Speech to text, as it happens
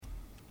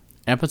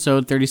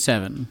Episode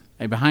 37,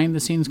 a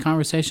behind-the-scenes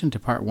conversation to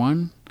part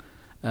 1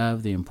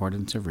 of The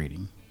Importance of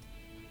Reading.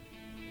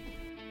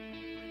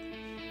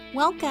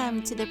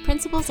 Welcome to the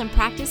Principles and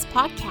Practice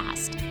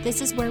podcast.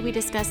 This is where we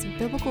discuss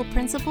biblical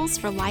principles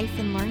for life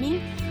and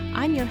learning.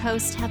 I'm your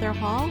host, Heather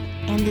Hall,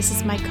 and this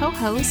is my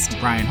co-host,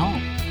 Brian Hall.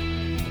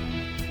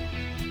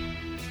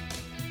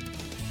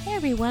 Hey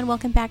everyone,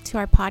 welcome back to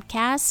our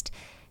podcast.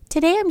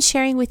 Today I'm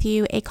sharing with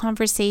you a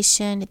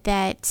conversation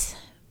that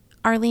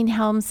Arline,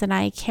 Helms, and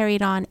I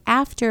carried on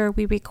after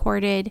we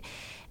recorded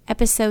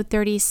episode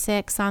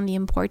 36 on the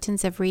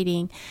importance of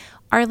reading.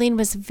 Arline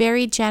was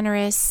very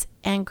generous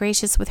and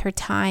gracious with her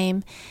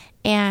time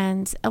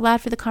and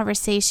allowed for the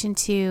conversation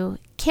to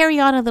carry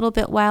on a little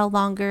bit while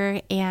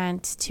longer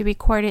and to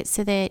record it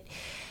so that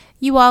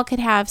you all could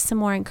have some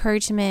more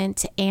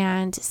encouragement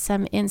and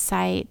some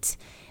insight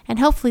and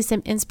hopefully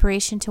some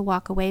inspiration to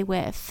walk away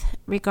with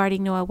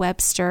regarding Noah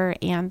Webster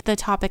and the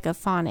topic of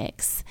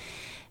phonics.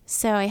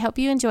 So I hope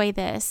you enjoy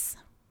this.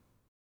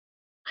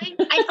 I'd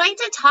like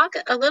to talk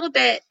a little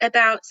bit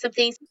about some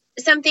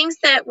things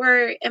that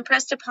were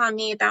impressed upon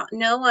me about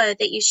Noah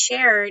that you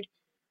shared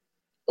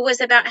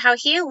was about how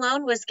he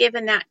alone was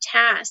given that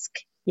task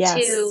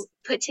to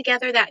put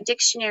together that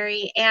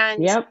dictionary.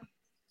 And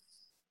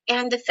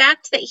the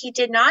fact that he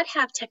did not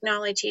have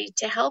technology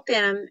to help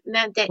him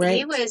meant that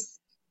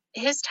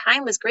his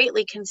time was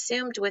greatly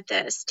consumed with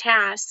this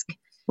task.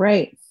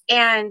 Right.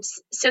 And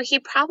so he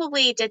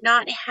probably did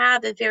not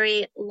have a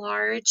very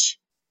large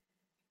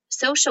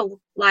social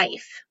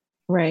life.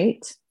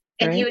 Right.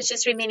 And he was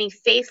just remaining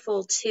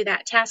faithful to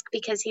that task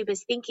because he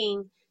was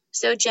thinking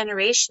so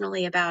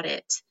generationally about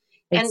it.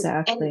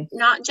 Exactly. And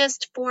not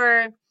just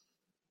for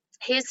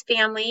his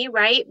family,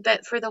 right,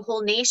 but for the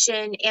whole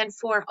nation and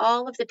for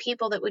all of the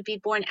people that would be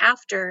born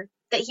after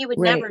that he would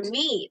never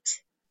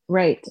meet.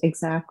 Right.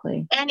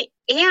 Exactly.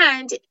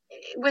 And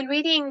when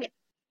reading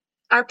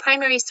our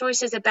primary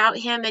sources about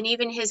him and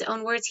even his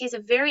own words, he's a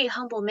very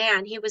humble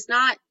man. He was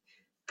not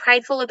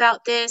prideful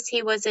about this.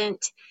 He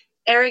wasn't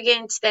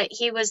arrogant that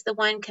he was the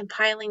one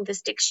compiling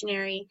this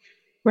dictionary.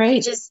 Right.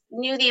 He just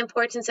knew the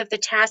importance of the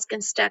task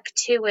and stuck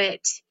to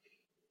it.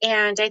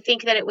 And I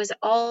think that it was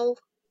all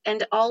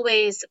and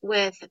always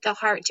with the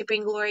heart to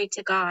bring glory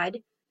to God.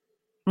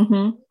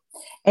 Mm-hmm.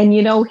 And,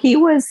 he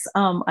was,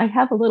 I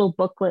have a little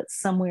booklet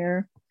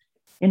somewhere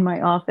in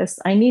my office.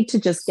 I need to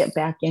just get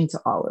back into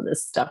all of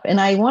this stuff. And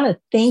I want to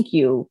thank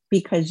you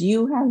because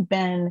you have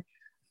been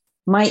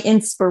my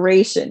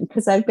inspiration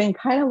because I've been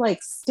kind of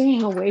like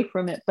staying away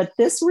from it. But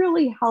this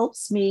really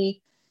helps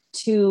me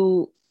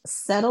to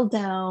settle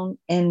down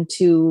and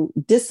to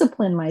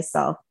discipline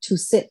myself to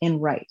sit and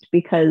write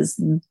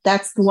because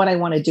that's what I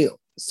want to do.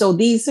 So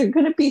these are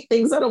going to be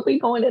things that'll be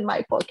going in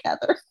my book,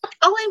 Heather.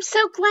 Oh, I'm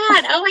so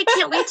glad. Oh, I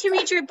can't wait to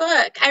read your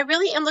book. I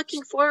really am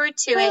looking forward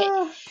to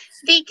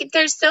it.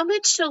 There's so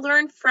much to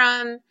learn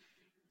from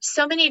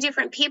so many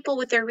different people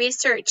with their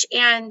research,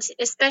 and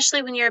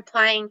especially when you're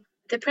applying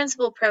the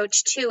principle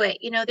approach to it.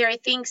 There are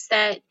things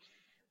that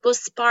will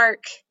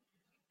spark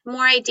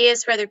more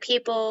ideas for other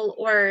people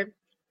or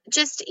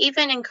just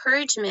even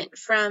encouragement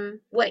from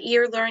what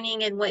you're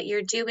learning and what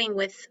you're doing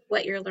with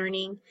what you're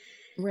learning.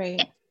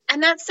 Right.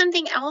 And that's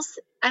something else.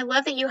 I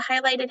love that you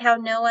highlighted how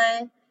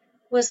Noah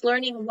was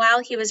learning while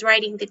he was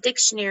writing the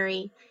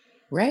dictionary.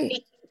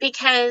 Right.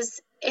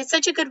 Because it's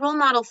such a good role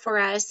model for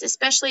us,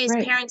 especially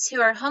as parents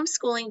who are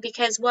homeschooling,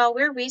 because while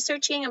we're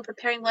researching and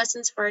preparing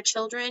lessons for our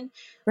children,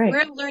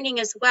 we're learning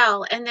as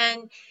well. And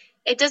then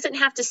it doesn't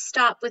have to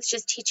stop with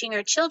just teaching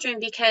our children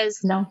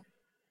because,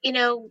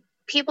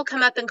 people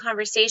come up in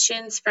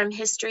conversations from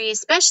history,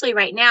 especially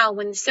right now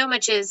when so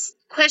much is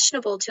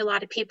questionable to a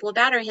lot of people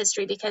about our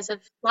history because of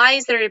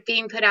lies that are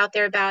being put out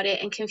there about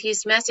it and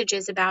confused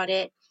messages about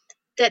it,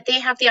 that they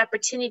have the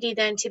opportunity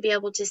then to be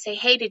able to say,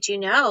 hey, did you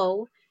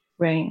know?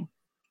 Right.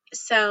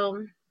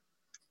 So,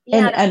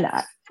 and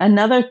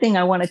another thing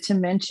I wanted to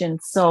mention.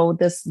 So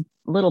this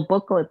little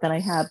booklet that I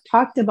have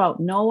talked about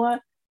Noah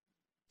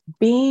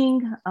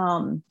being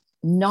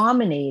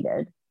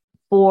nominated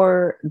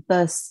for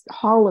the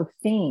Hall of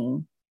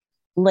Fame.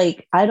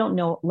 I don't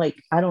know if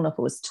it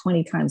was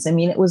 20 times. I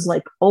mean, it was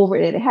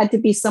it had to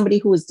be somebody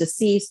who was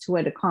deceased who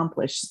had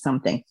accomplished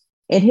something.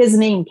 And his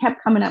name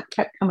kept coming up,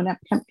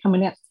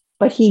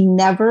 but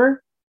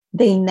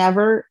they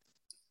never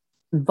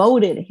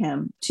voted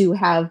him to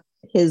have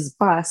his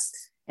bust.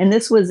 And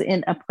this was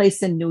in a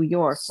place in New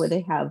York where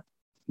they have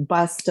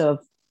bust of,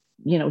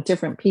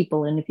 different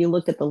people. And if you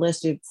look at the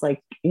list, it's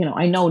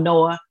I know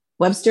Noah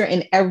Webster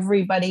and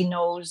everybody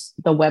knows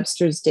the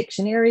Webster's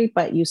dictionary,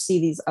 but you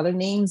see these other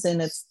names and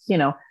it's,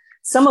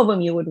 some of them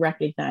you would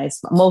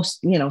recognize, but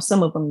most,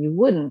 some of them you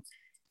wouldn't.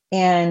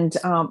 And,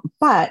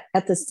 but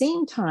at the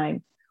same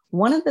time,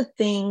 one of the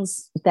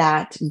things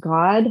that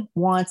God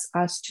wants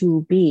us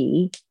to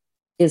be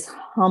is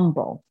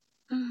humble.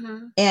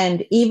 Mm-hmm.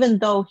 And even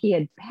though he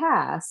had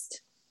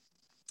passed,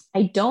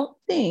 I don't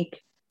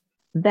think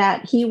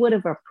that he would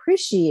have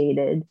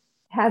appreciated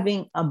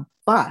having a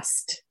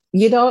bust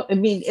I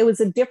mean, it was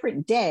a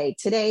different day.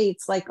 Today,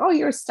 it's like, oh,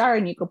 you're a star,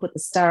 and you go put the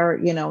star,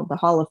 the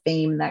Hall of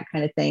Fame, that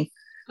kind of thing.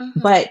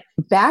 Mm-hmm. But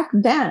back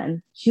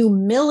then,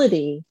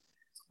 humility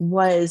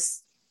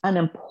was an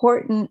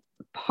important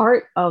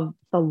part of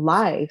the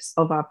lives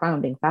of our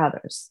founding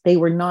fathers. They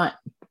were not,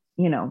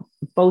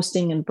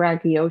 boasting and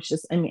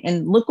braggadocious. I mean,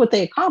 and look what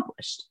they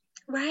accomplished.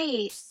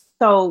 Right.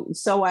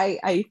 So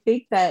I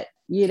think that,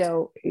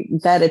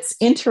 that it's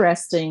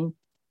interesting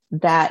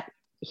that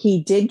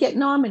he did get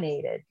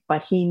nominated,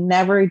 but he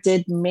never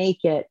did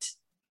make it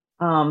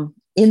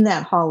in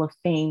that Hall of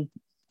Fame.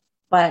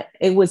 But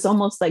it was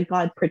almost like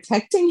God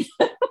protecting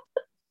him,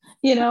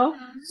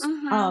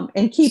 mm-hmm.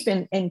 And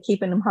keeping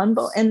him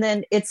humble. And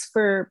then it's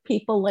for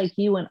people like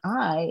you and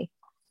I,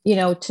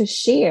 to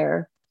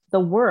share the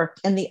work.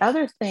 And the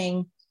other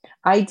thing,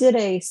 I did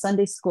a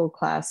Sunday school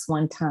class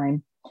one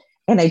time,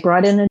 and I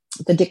brought in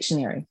the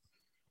dictionary.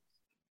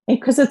 And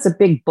because it's a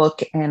big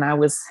book, and I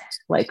was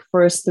like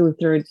first through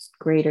third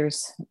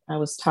graders, I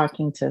was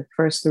talking to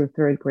first through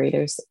third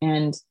graders,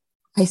 and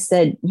I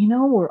said,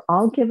 we're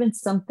all given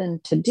something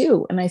to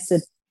do. And I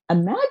said,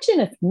 imagine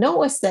if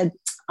Noah said,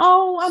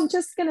 oh, I'm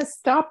just going to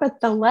stop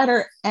at the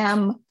letter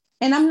M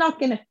and I'm not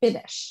going to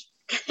finish.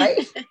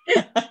 Right.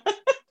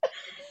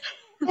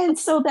 And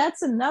so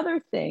that's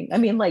another thing. I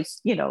mean, like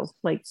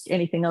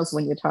anything else,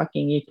 when you're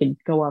talking, you can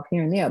go off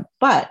here and there,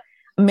 but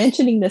I'm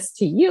mentioning this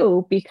to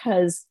you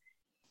because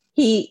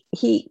he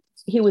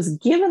was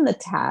given the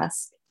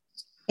task,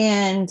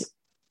 and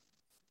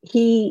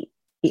he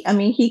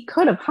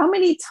could have. How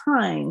many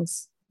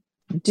times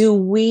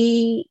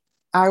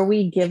are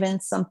we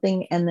given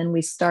something and then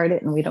we start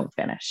it and we don't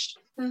finish?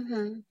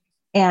 Mm-hmm.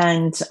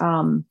 And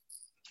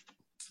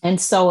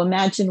so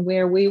imagine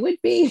where we would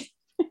be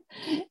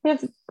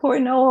if poor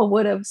Noah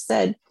would have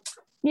said,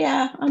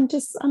 yeah, I'm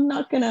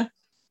not gonna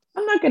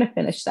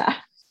finish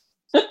that.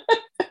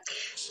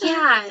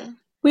 Yeah.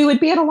 We would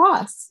be at a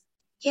loss.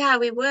 Yeah,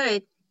 we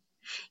would.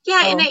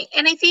 Yeah,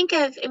 and I think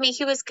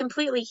he was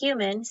completely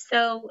human.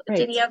 So right,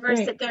 did he ever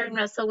sit there and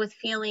wrestle with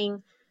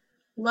feeling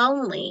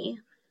lonely,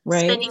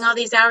 spending all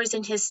these hours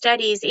in his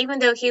studies, even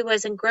though he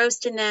was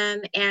engrossed in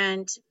them?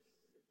 And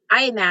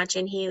I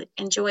imagine he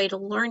enjoyed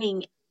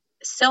learning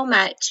so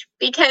much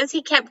because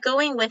he kept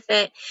going with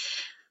it.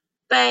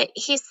 But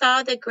he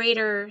saw the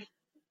greater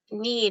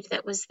need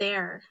that was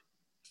there.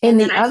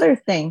 And the other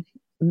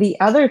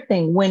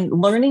thing, when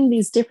learning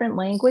these different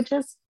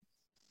languages,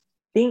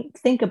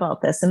 think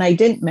about this. And I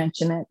didn't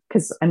mention it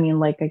because,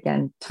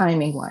 again,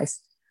 timing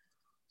wise,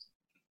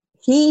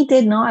 he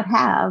did not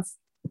have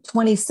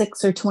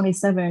 26 or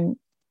 27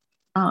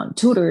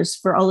 tutors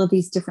for all of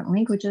these different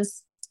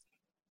languages.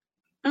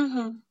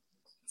 Mm-hmm.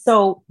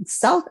 So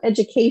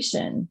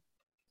self-education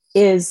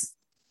is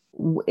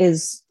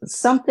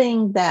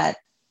something that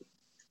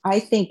I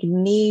think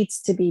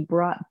needs to be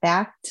brought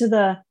back to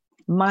the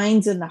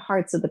minds and the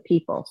hearts of the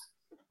people.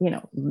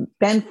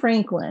 Ben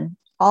Franklin,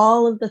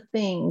 all of the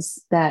things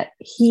that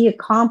he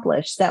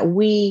accomplished that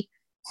we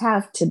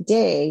have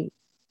today,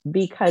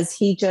 because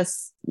he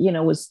just,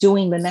 was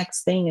doing the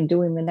next thing and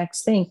doing the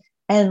next thing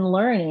and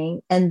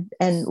learning and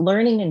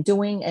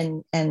doing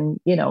and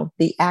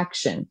the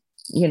action,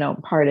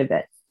 part of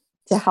it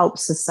to help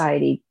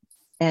society.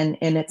 And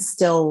it's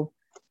still,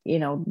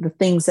 the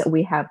things that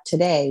we have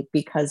today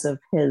because of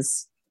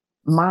his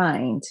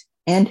mind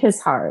and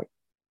his heart.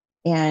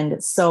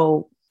 And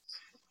so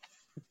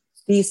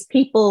these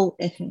people,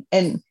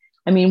 and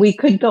we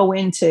could go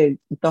into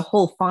the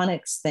whole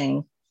phonics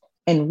thing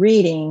and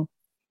reading.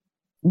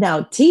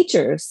 Now,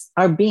 teachers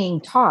are being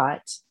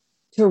taught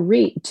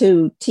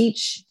to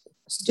teach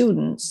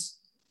students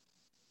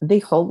the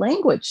whole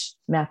language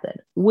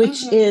method,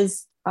 which mm-hmm.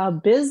 is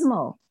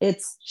abysmal.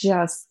 It's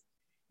just,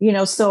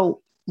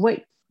 so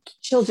what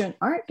children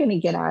aren't going to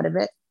get out of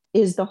it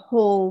is the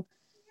whole,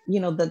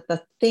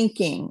 the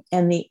thinking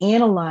and the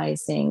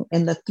analyzing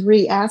and the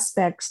three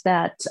aspects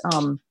that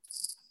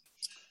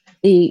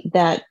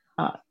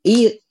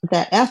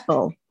that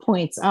Ethel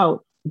points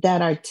out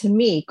that are, to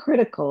me,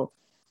 critical.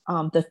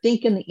 The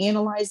thinking, the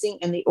analyzing,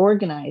 and the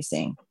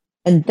organizing.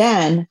 And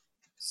then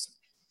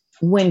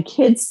when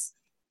kids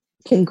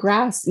can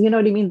grasp,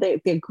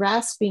 they're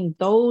grasping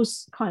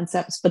those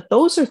concepts, but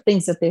those are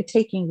things that they're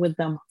taking with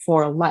them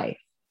for life.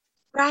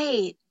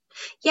 Right.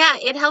 Yeah,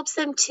 it helps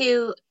them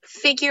to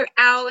figure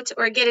out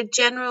or get a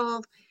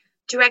general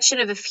direction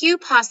of a few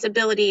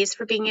possibilities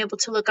for being able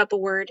to look up a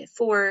word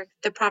for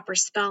the proper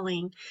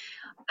spelling.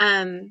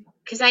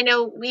 Because I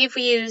know we've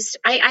used,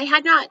 I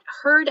had not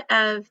heard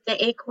of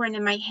the Acorn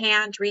in My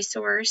Hand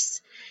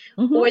resource,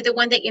 mm-hmm. or the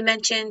one that you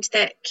mentioned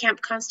that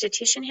Camp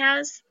Constitution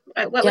has.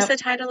 What was the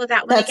title of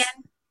that one again?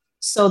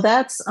 So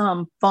that's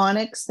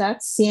phonics.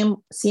 That's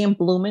Sam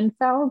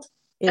Blumenfeld.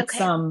 It's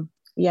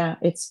okay.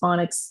 It's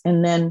phonics.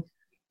 And then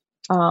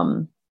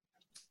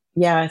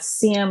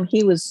Sam,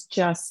 he was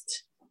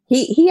just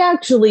he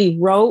actually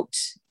wrote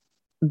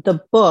the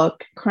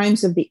book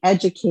Crimes of the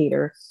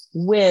Educator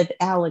with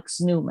Alex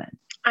Newman.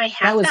 I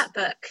have that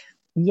book.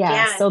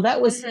 Yeah. So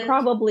that was mm-hmm.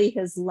 probably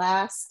his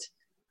last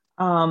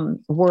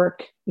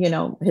work,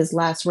 his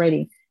last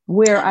writing.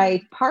 Where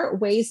I part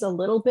ways a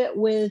little bit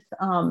with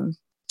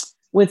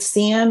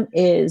Sam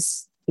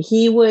is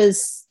he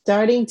was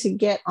starting to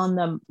get on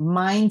the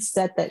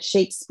mindset that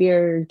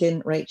Shakespeare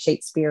didn't write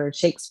Shakespeare.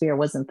 Shakespeare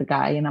wasn't the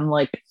guy. And I'm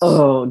like,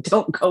 oh,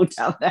 don't go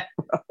down that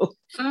road.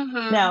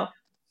 Mm-hmm. Now,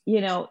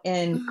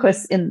 and of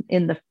course in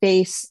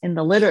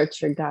the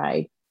literature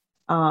guide,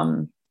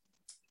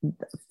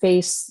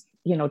 Face,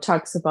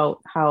 talks about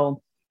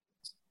how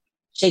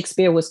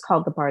Shakespeare was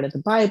called the Bard of the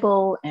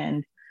Bible,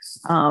 and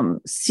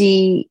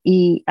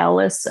C.E.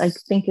 Ellis, I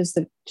think is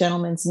the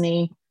gentleman's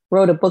name,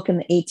 wrote a book in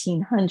the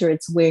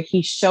 1800s where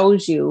he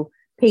shows you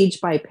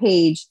page by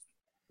page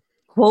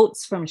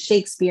quotes from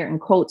Shakespeare and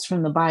quotes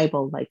from the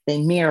Bible, like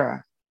they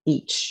mirror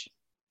each.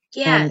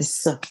 Yes. And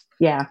so,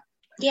 yeah.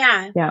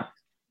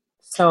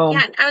 So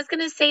yeah, I was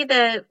going to say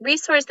the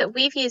resource that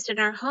we've used in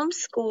our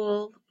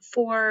homeschool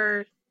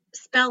for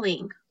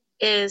spelling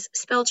is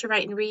Spell to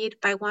Write and Read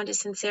by Wanda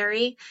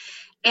Sinceri.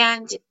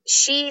 And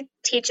she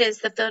teaches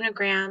the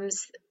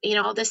phonograms,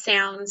 all the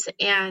sounds,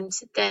 and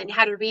then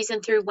how to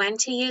reason through when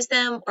to use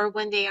them or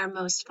when they are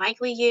most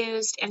likely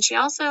used. And she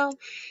also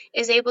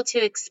is able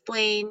to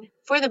explain,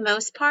 for the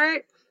most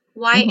part,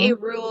 why a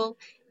rule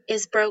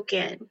is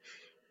broken.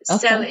 Okay.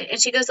 So,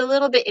 and she goes a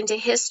little bit into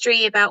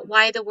history about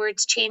why the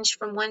words changed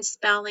from one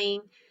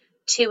spelling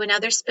to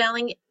another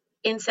spelling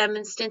in some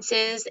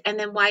instances, and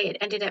then why it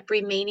ended up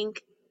remaining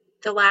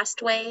the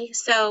last way.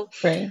 So,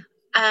 right.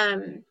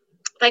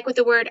 Like with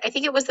the word, I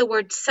think it was the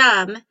word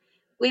some,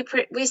 we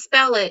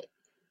spell it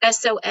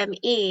SOME.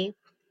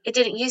 It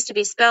didn't used to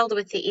be spelled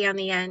with the E on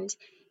the end,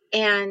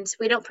 and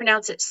we don't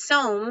pronounce it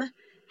some.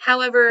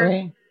 However,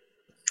 right.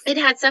 It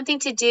had something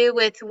to do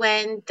with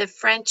when the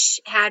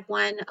French had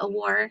won a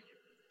war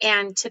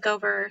and took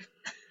over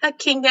a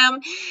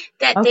kingdom,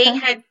 that they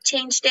had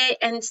changed it,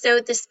 and so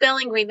the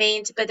spelling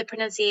remained, but the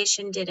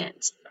pronunciation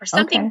didn't, or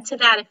something to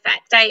that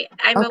effect.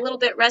 I'm a little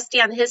bit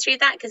rusty on the history of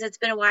that because it's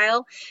been a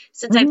while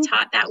since I've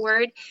taught that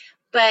word,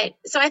 but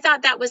so I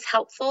thought that was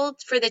helpful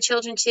for the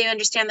children to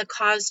understand the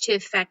cause to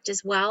effect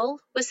as well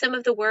with some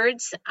of the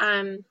words.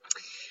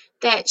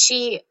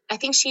 That I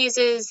think she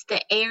uses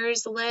the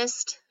Ayers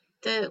list,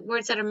 the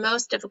words that are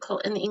most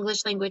difficult in the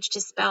English language to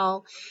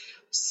spell.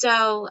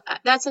 So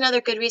that's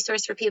another good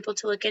resource for people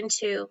to look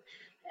into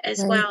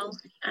as well.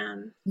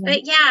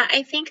 But yeah,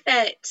 I think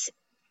that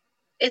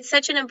it's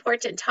such an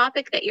important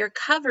topic that you're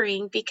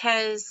covering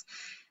because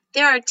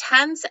there are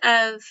tons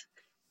of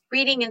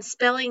reading and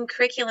spelling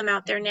curriculum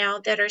out there now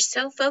that are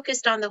so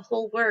focused on the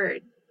whole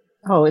word.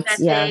 Oh,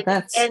 that's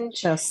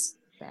just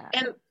bad.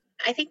 And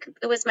I think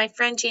it was my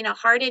friend Gina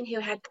Harden who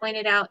had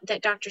pointed out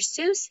that Dr.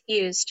 Seuss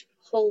used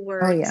whole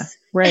words. Oh, yeah.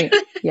 Right.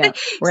 Yeah.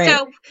 Right.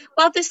 So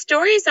while the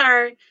stories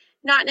are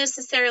not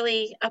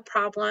necessarily a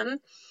problem,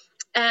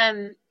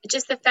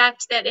 just the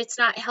fact that it's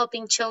not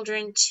helping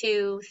children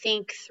to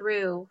think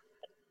through,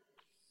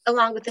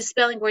 along with the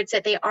spelling words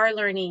that they are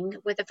learning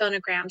with the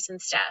phonograms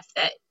and stuff,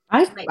 that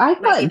I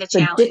might be the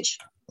challenge.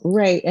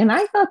 Right. And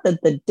I thought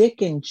that the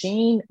Dick and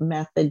Jane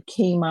method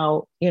came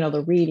out,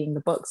 the reading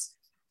the books.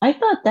 I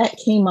thought that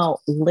came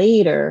out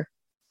later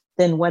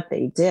than what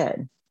they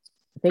did.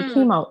 They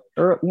came out,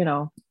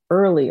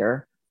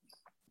 earlier.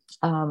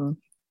 And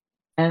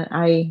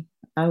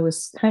I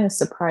was kind of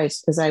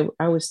surprised because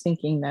I was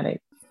thinking that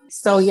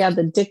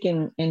the Dick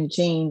and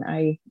Jane,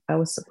 I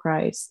was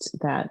surprised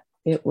that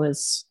it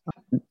was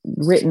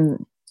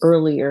written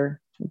earlier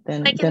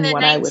than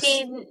what I was.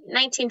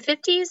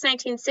 1950s,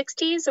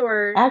 1960s,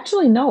 or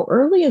actually no,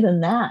 earlier than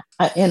that.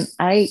 And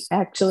I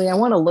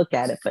want to look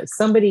at it, but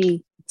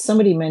somebody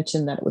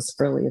mentioned that it was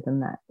earlier than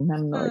that, and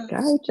I'm like,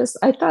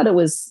 I thought it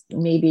was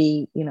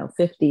maybe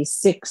 50s,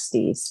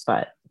 60s,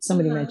 but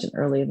somebody mentioned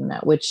earlier than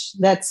that, which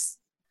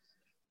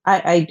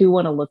I do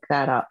want to look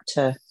that up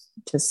to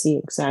see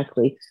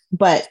exactly.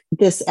 But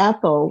this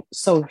Ethel,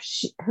 so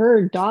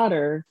her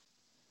daughter,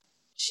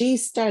 she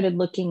started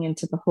looking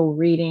into the whole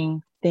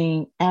reading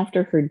thing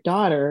after her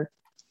daughter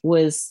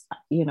was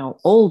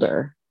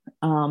older,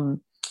 and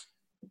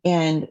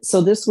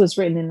so this was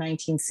written in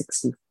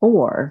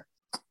 1964.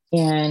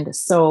 And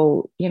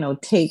so,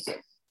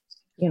 take,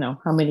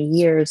 how many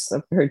years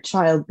of her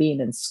child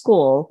being in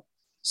school.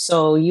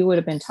 So you would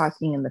have been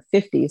talking in the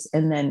 50s,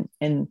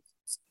 and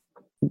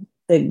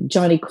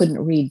Johnny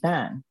couldn't read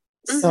then.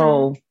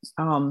 So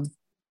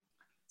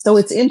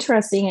it's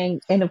interesting.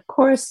 And of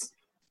course,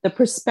 the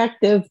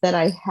perspective that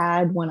I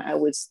had when I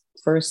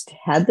first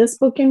had this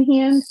book in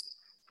hand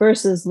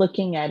versus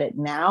looking at it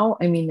now.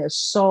 I mean, there's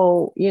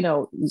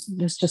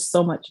just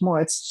so much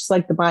more. It's just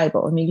like the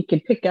Bible. I mean, you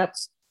could pick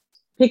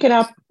it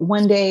up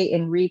one day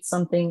and read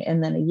something,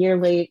 and then a year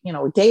later,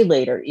 a day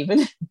later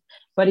even,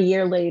 but a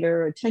year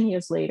later or 10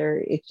 years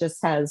later, it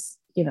just has,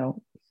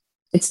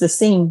 it's the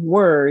same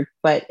word,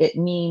 but it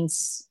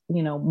means,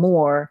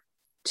 more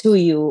to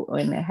you,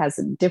 and it has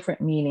a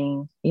different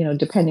meaning,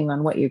 depending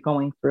on what you're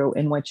going through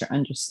and what your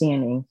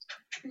understanding,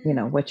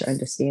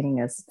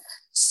 is.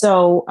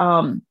 So,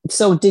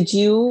 did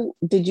you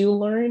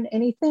learn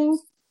anything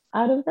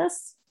out of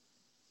this,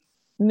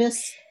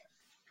 Miss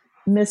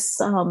Miss,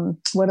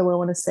 what do I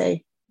want to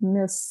say?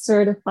 Miss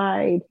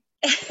Certified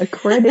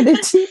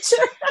Accredited Teacher.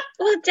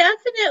 Well,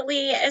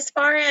 definitely, as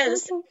far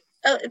as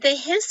the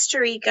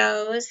history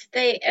goes,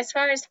 as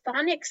far as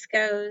phonics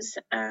goes,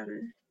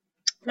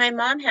 my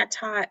mom had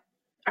taught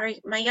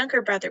my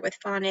younger brother with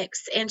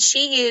phonics, and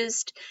she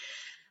used,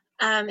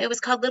 it was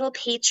called Little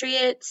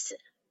Patriots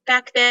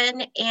back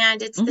then,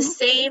 and it's the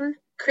same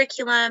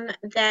curriculum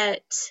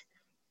that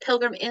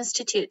Pilgrim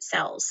Institute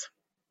sells.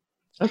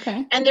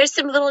 Okay. And there's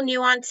some little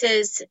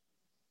nuances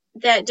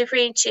that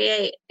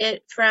differentiate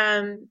it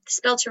from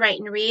Spell to Write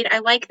and Read. I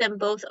like them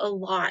both a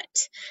lot.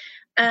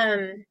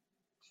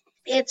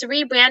 It's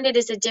rebranded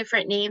as a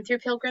different name through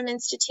Pilgrim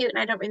Institute, and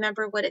I don't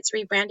remember what it's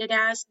rebranded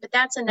as, but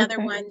that's another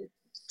one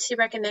to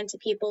recommend to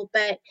people.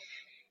 But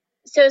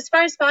so as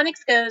far as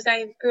phonics goes,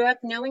 I grew up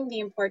knowing the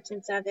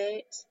importance of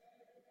it.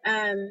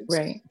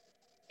 Right.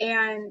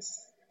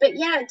 But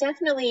yeah,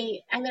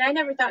 definitely. I mean, I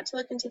never thought to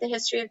look into the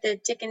history of the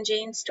Dick and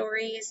Jane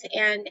stories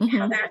and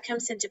how that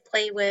comes into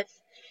play with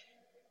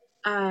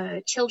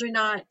children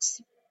not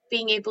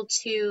being able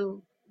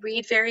to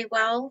read very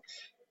well,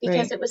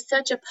 because it was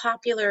such a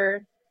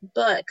popular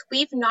book.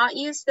 We've not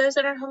used those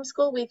in our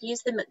homeschool. We've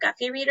used the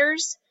McGuffey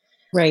readers.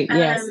 Right,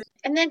 yes.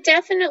 And then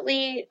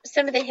definitely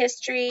some of the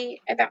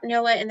history about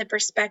Noah and the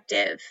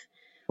perspective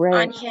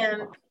on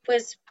him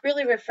was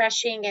really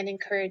refreshing and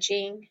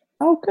encouraging.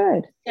 Oh,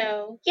 good.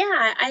 So,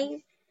 yeah,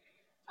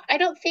 I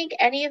don't think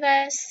any of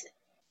us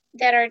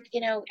that are,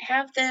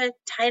 have the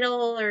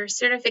title or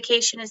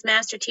certification as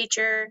master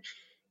teacher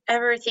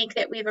ever think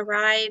that we've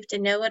arrived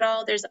and know it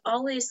all. There's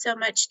always so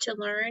much to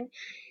learn,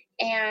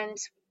 and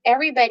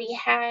everybody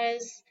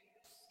has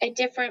a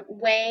different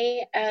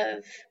way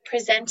of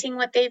presenting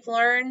what they've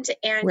learned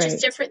and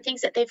just different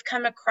things that they've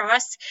come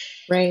across.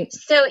 Right.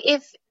 So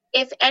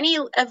if any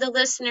of the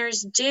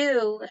listeners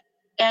do,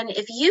 and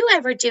if you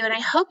ever do, and I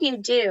hope you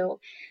do,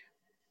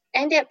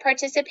 end up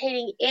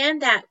participating in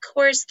that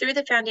course through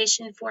the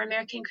Foundation for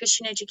American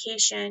Christian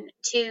Education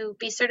to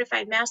be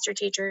certified master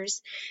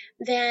teachers,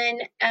 then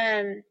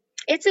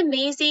it's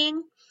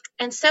amazing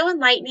and so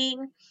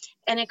enlightening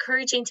and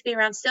encouraging to be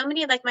around so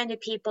many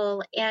like-minded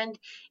people. And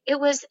it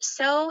was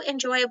so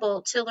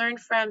enjoyable to learn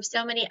from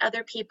so many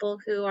other people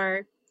who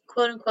are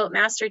quote-unquote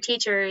master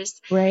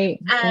teachers.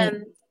 Right.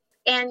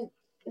 And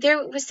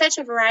there was such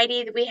a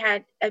variety. That we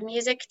had a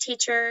music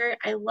teacher.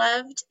 I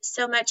loved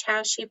so much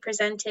how she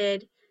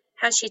presented,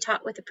 how she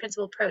taught with the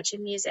principal approach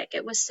in music.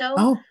 It was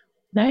so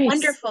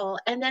wonderful.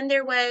 And then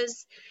there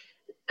was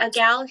a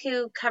gal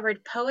who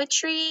covered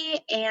poetry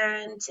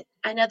and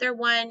another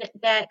one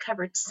that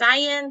covered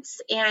science.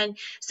 And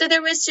so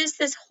there was just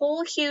this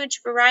whole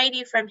huge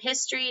variety from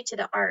history to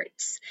the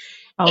arts.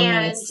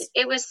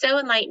 It was so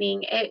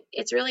enlightening.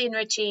 It's really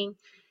enriching.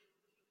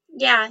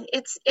 Yeah,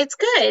 it's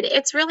good.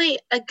 It's really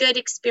a good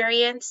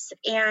experience.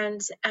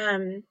 And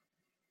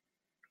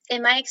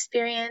in my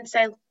experience,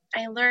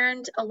 I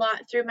learned a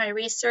lot through my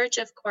research,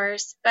 of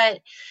course, but,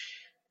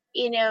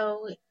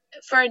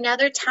 for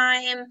another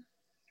time,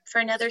 for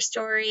another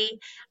story,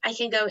 I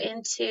can go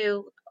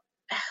into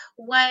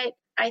what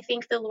I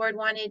think the Lord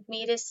wanted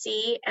me to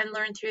see and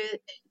learn through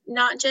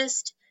not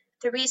just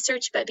the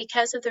research, but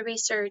because of the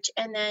research,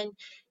 and then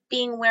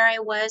being where I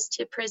was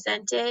to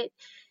present it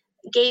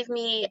gave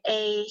me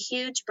a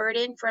huge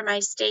burden for my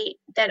state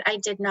that I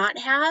did not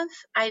have.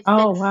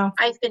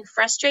 I've been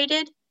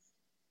frustrated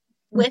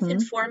with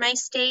and for my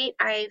state.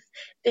 I've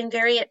been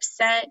very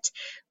upset,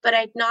 but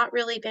I've not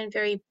really been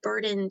very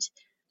burdened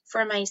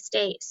for my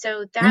state.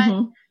 So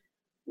that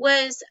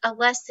was a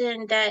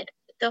lesson that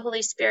the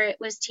Holy Spirit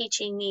was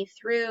teaching me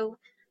through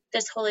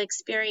this whole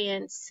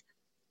experience,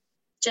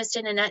 just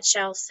in a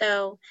nutshell.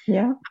 So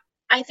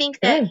I think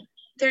that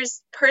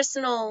there's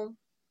personal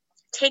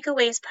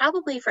takeaways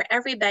probably for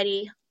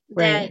everybody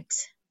that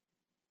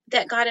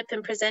got up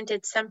and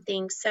presented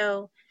something.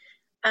 So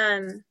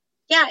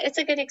it's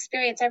a good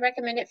experience. I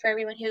recommend it for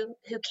everyone who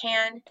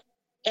can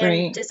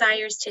and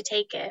desires to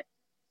take it.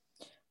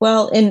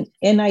 Well,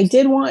 and I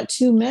did want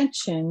to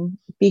mention,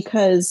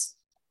 because,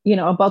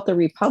 about the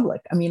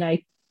Republic. I mean,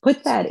 I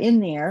put that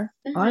in there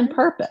on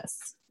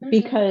purpose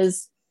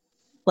because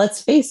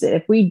let's face it,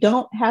 if we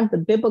don't have the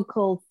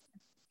biblical,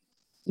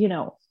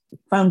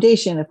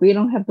 foundation, if we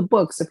don't have the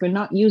books, if we're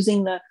not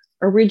using the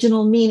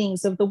original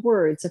meanings of the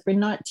words, if we're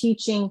not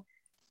teaching,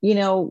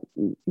 the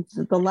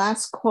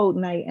last quote,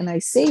 and I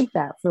saved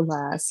that for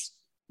last,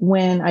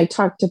 when I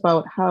talked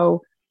about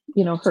how,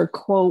 her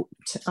quote,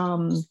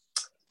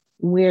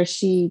 where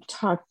she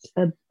talked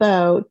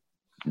about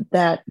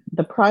that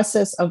the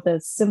process of the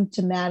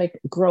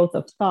symptomatic growth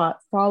of thought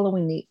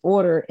following the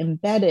order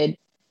embedded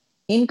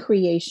in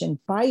creation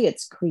by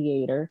its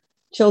creator,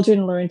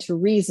 children learn to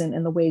reason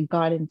in the way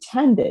God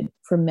intended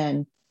for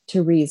men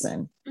to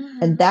reason.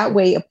 And that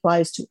way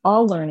applies to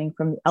all learning,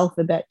 from the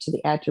alphabet to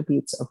the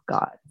attributes of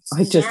God.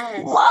 I just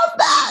love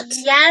that.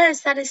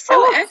 Yes, that is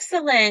so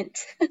excellent.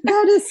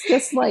 That is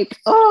just like,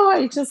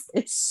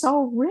 it's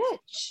so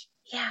rich.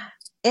 Yeah.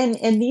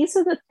 And these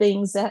are the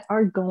things that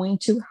are going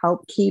to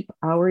help keep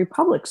our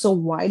republic. So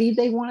why do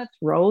they want to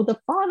throw the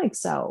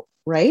phonics out?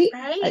 Right.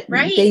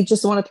 They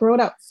just want to throw it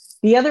out.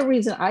 The other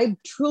reason, I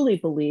truly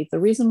believe the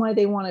reason why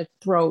they want to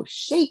throw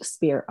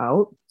Shakespeare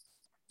out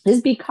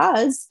is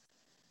because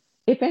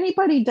if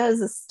anybody does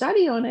a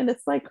study on it,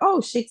 it's like,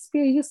 oh,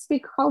 Shakespeare used to be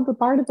called the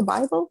Bard of the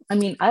Bible. I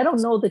mean, I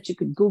don't know that you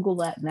could Google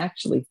that and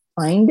actually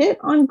find it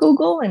on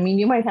Google. I mean,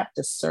 you might have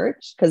to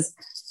search, because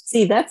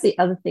see, that's the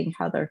other thing,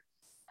 Heather.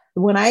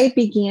 When I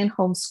began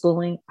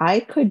homeschooling, I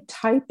could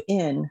type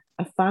in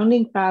a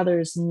founding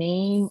father's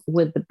name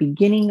with the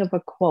beginning of a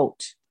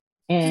quote,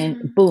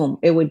 and boom,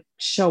 it would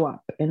show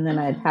up. And then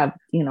I'd have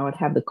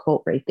the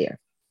quote right there.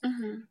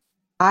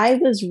 I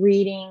was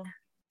reading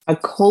a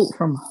quote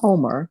from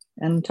Homer,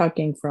 and I'm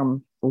talking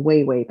from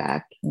way, way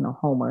back,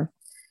 Homer.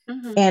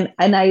 And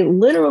I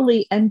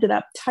literally ended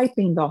up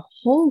typing the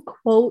whole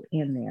quote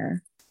in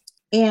there.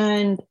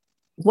 And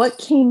what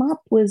came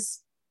up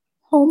was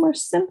Homer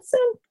Simpson.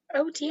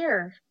 Oh,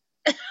 dear.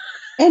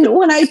 And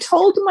when I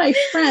told my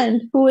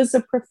friend, who is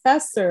a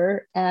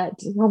professor at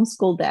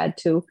homeschool dad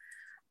too,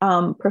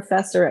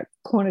 professor at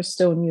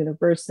Cornerstone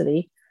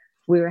University,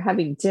 we were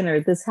having dinner.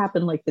 This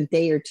happened like the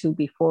day or two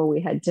before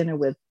we had dinner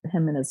with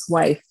him and his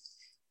wife.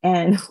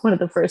 And one of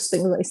the first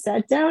things, I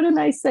sat down and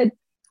I said,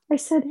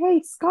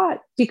 hey,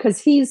 Scott,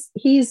 because he's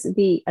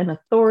an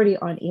authority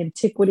on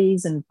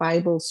antiquities and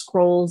Bible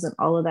scrolls and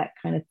all of that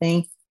kind of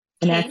thing.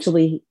 And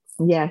actually,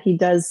 yeah, he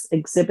does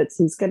exhibits.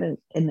 He's got an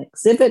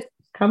exhibit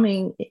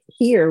coming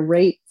here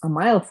right a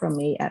mile from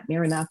me at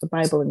Maranatha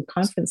Bible and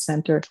Conference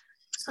Center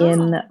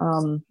in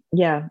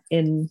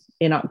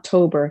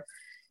October.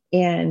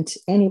 And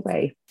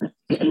anyway,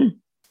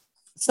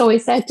 so I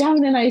sat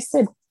down and I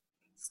said,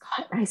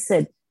 Scott,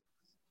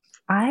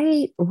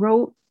 I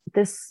wrote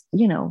this,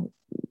 I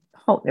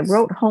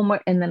wrote Homer,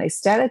 and then I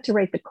started to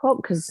write the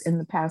quote, because in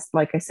the past,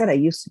 like I said, I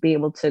used to be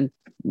able to,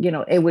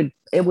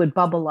 it would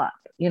bubble up,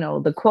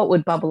 the quote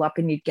would bubble up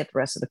and you'd get the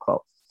rest of the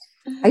quote.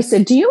 I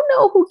said, do you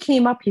know who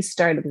came up? He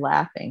started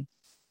laughing.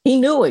 He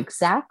knew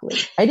exactly.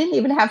 I didn't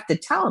even have to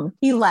tell him.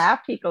 He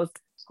laughed. He goes,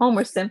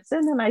 Homer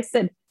Simpson. And I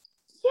said,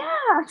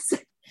 yeah.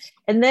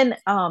 And then,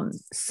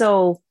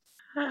 so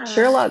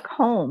Sherlock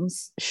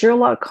Holmes,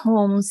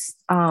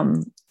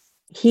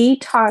 he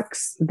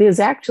talks, there's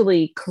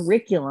actually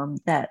curriculum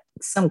that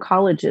some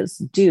colleges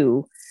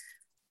do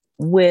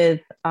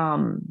with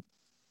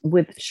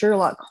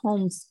Sherlock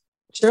Holmes.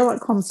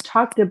 Sherlock Holmes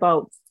talked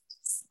about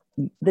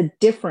the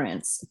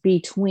difference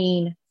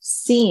between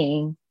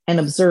seeing and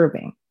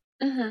observing.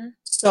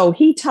 So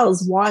he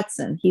tells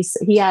Watson,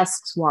 he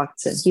asks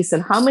Watson, he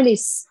said, how many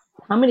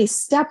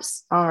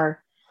steps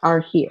are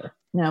here?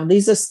 Now,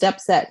 these are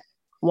steps that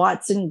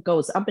Watson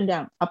goes up and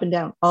down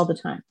all the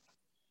time.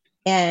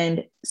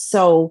 And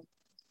so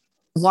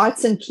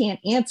Watson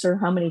can't answer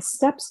how many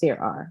steps there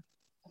are.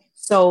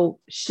 So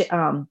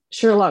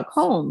Sherlock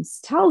Holmes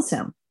tells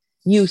him,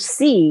 you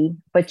see,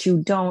 but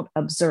you don't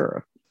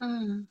observe.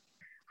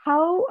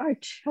 How are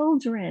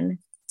children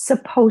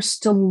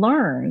supposed to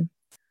learn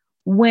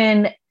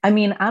when, I'm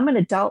an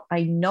adult,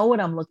 I know what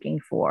I'm looking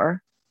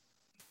for.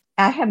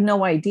 I have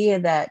no idea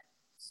that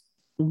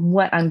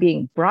what I'm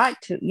being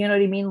brought to, you know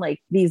what I mean? Like,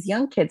 these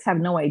young kids have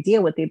no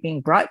idea what they're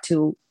being brought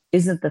to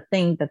isn't the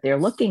thing that they're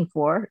looking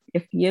for,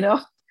 if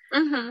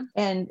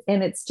and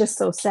it's just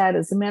so sad.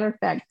 As a matter of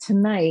fact,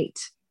 tonight,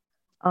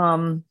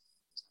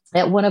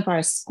 at one of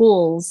our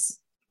schools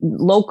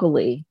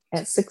locally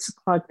at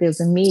 6:00, there's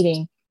a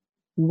meeting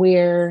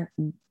where,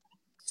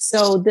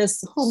 so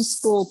this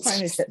homeschool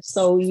partnership,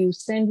 so you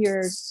send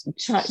your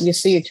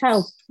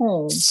child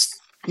home.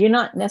 You're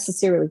not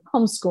necessarily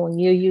homeschooling,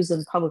 you're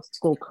using public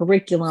school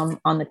curriculum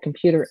on the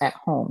computer at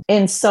home.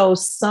 And so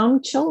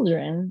some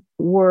children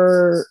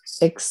were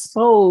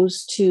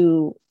exposed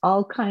to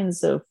all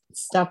kinds of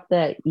stuff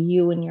that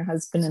you and your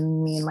husband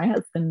and me and my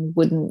husband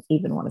wouldn't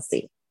even want to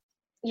see.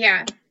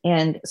 Yeah.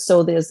 And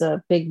so there's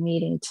a big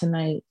meeting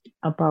tonight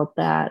about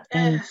that.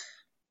 And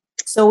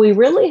so we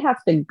really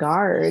have to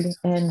guard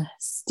and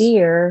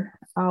steer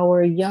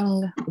our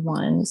young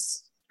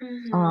ones,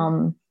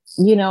 and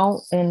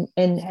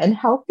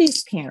help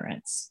these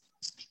parents.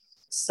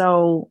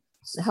 So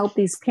help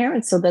these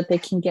parents so that they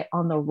can get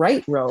on the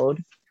right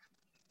road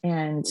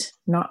and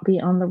not be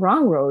on the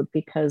wrong road,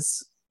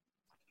 because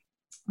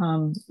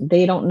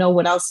they don't know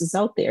what else is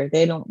out there.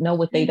 They don't know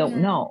what they don't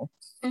know.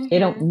 They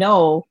don't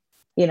know,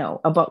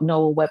 about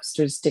Noah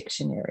Webster's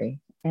dictionary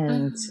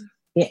and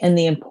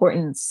the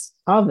importance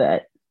of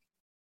it.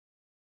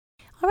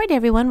 All right,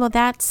 everyone. Well,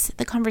 that's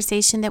the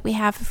conversation that we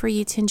have for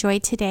you to enjoy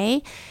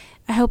today.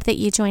 I hope that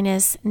you join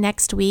us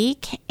next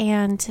week.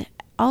 And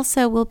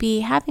also, we'll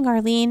be having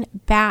Arline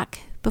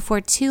back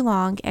before too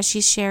long as she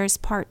shares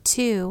part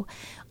 2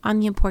 on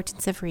the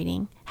importance of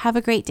reading. Have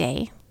a great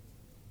day.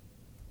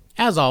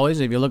 As always,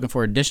 if you're looking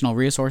for additional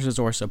resources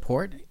or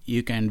support,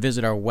 you can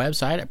visit our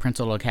website at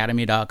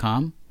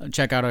principalacademy.com,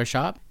 check out our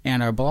shop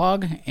and our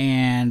blog,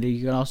 and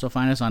you can also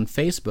find us on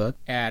Facebook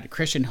at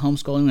Christian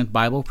Homeschooling with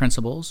Bible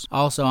Principles,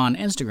 also on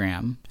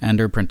Instagram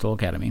under Principal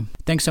Academy.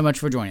 Thanks so much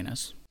for joining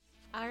us.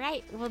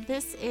 right. Well,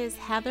 this is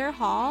Heather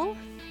Hall.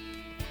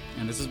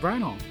 And this is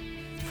Brian Hall.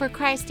 For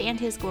Christ and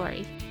His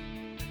glory.